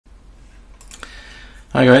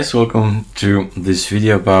Hi guys, welcome to this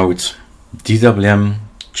video about DWM,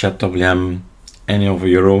 ChatWM, any of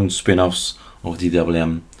your own spin-offs of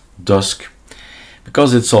DWM, Dusk,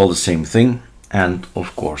 because it's all the same thing, and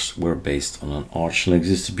of course we're based on an ArcoLinux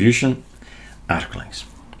distribution, ArcoLinux.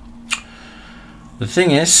 The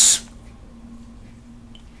thing is,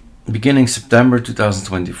 beginning September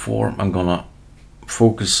 2024, I'm gonna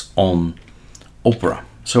focus on Opera,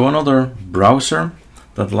 so another browser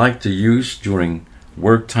that I like to use during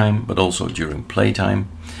work time but also during playtime.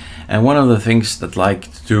 And one of the things that I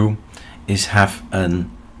like to do is have a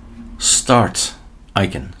start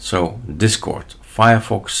icon. So Discord,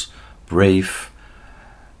 Firefox, Brave,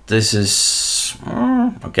 this is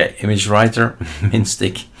okay, image writer,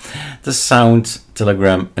 Minstick, the Sound,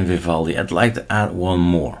 Telegram, and Vivaldi. I'd like to add one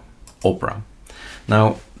more, Opera.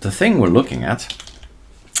 Now the thing we're looking at,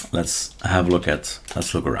 let's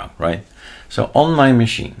look around, right? So on my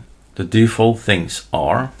machine, the default things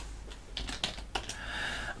are,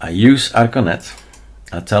 I use ArcoNet,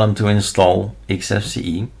 I tell them to install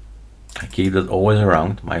XFCE, I keep that always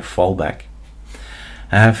around, my fallback.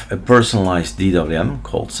 I have a personalized DWM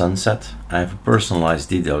called Sunset, I have a personalized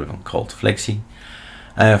DWM called Flexi,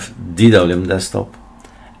 I have DWM desktop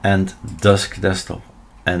and Dusk desktop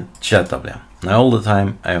and ChatWM. Now all the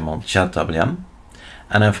time I am on ChatWM,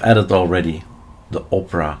 and I've added already the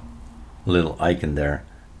Opera little icon there.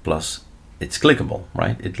 Plus it's clickable,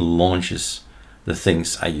 right? It launches the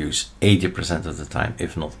things I use 80% of the time,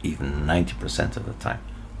 if not even 90% of the time.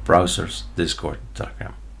 Browsers, Discord,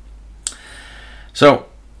 Telegram. So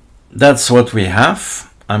that's what we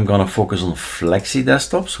have. I'm gonna focus on Flexi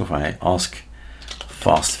desktop. So if I ask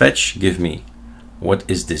fast fetch, give me what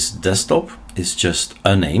is this desktop? It's just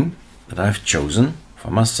a name that I've chosen for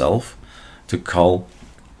myself to call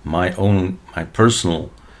my personal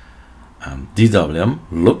DWM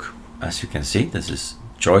look. As you can see, this is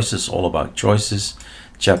choices, all about choices,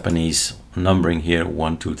 Japanese numbering here,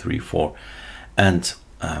 1, 2, 3, 4, and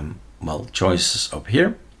well, choices up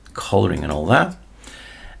here, coloring and all that.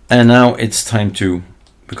 And now it's time to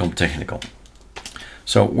become technical.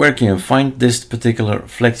 So where can you find this particular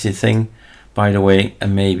Flexi thing? By the way,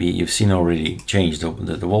 and maybe you've seen already, changed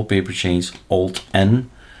the wallpaper change, Alt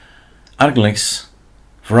N, ArcoLinux,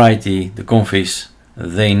 Variety, the configs,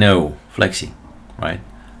 they know Flexi, right?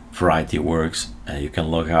 Variety works, and you can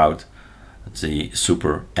log out the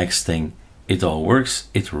Super X thing. It all works.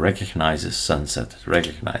 It recognizes Sunset, it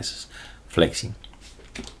recognizes Flexi.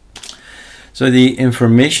 So the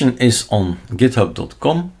information is on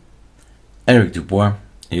github.com, Eric Dubois.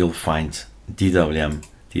 You'll find DWM,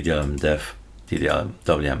 DWM Dev,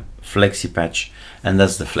 DWM Flexi patch, and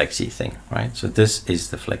that's the Flexi thing, right? So this is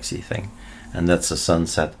the Flexi thing, and that's the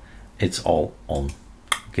Sunset. It's all on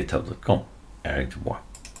github.com, Eric Dubois.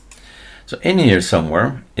 So in here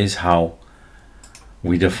somewhere is how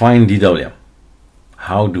we define DWM.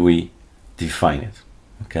 How do we define it?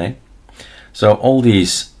 Okay. So all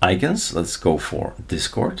these icons, let's go for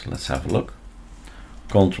Discord. Let's have a look.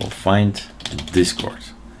 Control find Discord.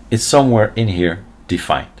 It's somewhere in here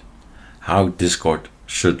defined how Discord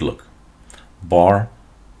should look. Bar,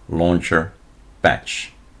 launcher,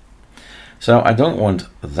 patch. So I don't want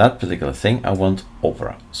that particular thing, I want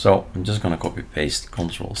Opera. So I'm just gonna copy paste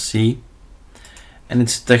Control C, and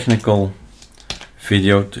it's a technical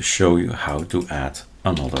video to show you how to add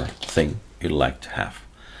another thing you'd like to have.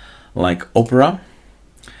 Like Opera,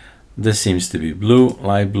 this seems to be blue,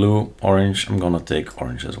 light blue, orange. I'm gonna take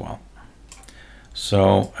orange as well.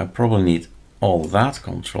 So I probably need all that,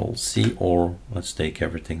 Control C, or let's take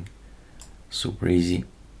everything, super easy,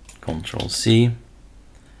 Control C.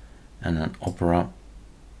 And then Opera,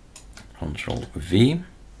 Control V.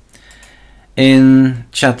 In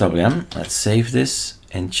ChatWM, let's save this.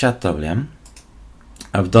 In ChatWM,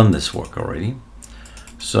 I've done this work already.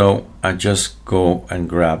 So I just go and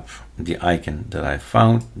grab the icon that I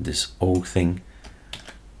found. This O thing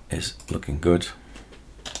is looking good.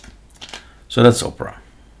 So that's Opera.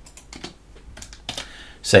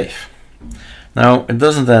 Save. Now it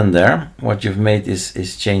doesn't end there. What you've made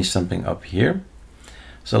is change something up here.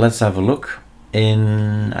 So let's have a look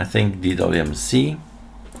in, I think, DWMC,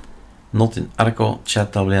 not in Arco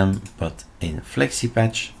ChatWM, but in Flexi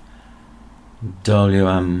patch,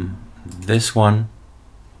 WM, this one,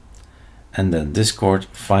 and then Discord,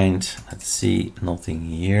 find, let's see, nothing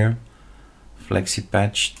here, Flexi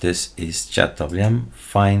patch, this is ChatWM,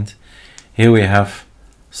 find. Here we have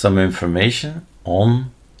some information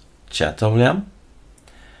on ChatWM.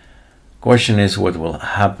 Question is what will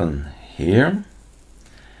happen here.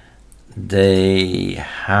 They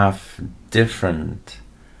have different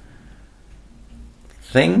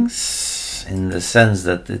things. this in the sense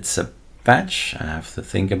that it's a patch. I have to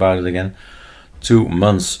think about it again. 2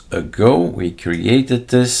 months ago we created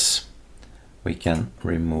this. We can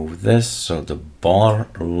remove this, so the bar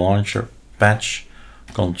launcher patch,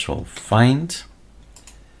 control find.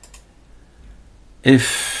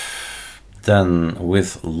 If then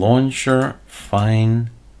with launcher,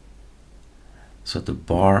 fine. So the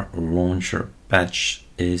bar launcher patch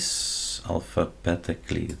is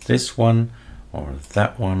alphabetically this one or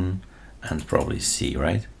that one, and probably C,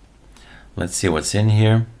 right? Let's see what's in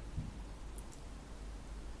here.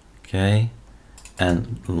 Okay,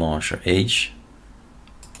 and launcher H.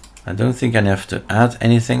 I don't think I have to add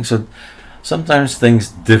anything. So sometimes things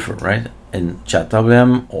differ, right? In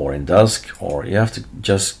ChatWM or in Dusk, or you have to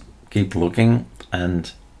just keep looking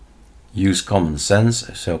and use common sense.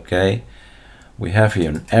 It's okay. We have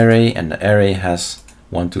here an array, and the array has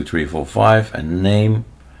 1, 2, 3, 4, 5, a name,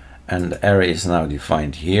 and the array is now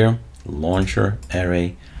defined here, launcher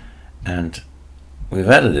array, and we've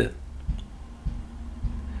added it.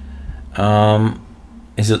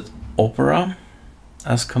 Is it Opera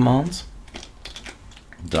as command?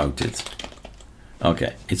 Doubt it.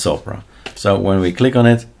 Okay, it's Opera. So when we click on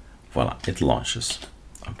it, voila, it launches.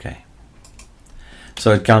 Okay.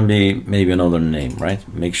 So it can be maybe another name, right?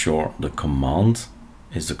 Make sure the command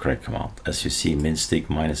is the correct command. As you see, minstick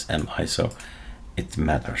 -m ISO, it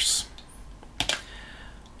matters.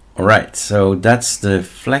 All right, so that's the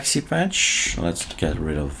flexi patch. Let's get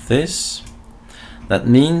rid of this. That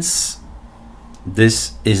means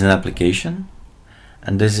this is an application,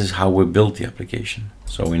 and this is how we built the application.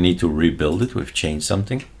 So we need to rebuild it. We've changed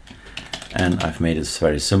something, and I've made it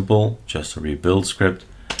very simple. Just a rebuild script,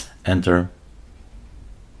 enter.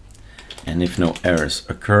 And if no errors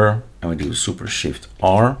occur, and we do super shift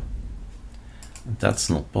R, that's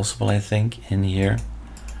not possible, I think, in here.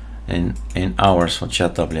 In hours for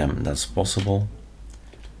ChatWM, that's possible.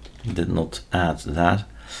 Did not add that.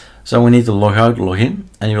 So we need to log out, log in,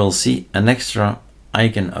 and you will see an extra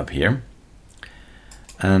icon up here.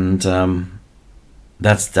 And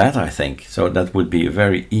that's that, I think. So that would be a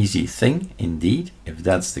very easy thing indeed, if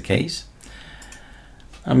that's the case.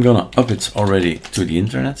 I'm gonna up it already to the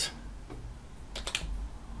internet.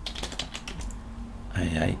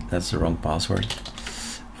 Hey, that's the wrong password.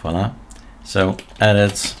 Voila. So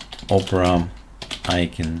edit Opera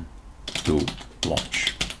icon to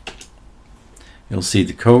launch. You'll see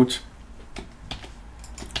the code,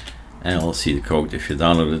 and you'll see the code if you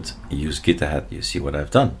download it. Use Git ahead, you see what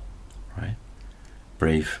I've done, right?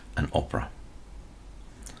 Brave and Opera.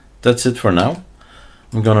 That's it for now.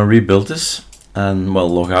 I'm gonna rebuild this, and well,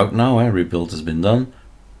 log out now. Rebuild has been done.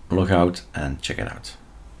 Log out and check it out.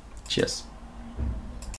 Cheers.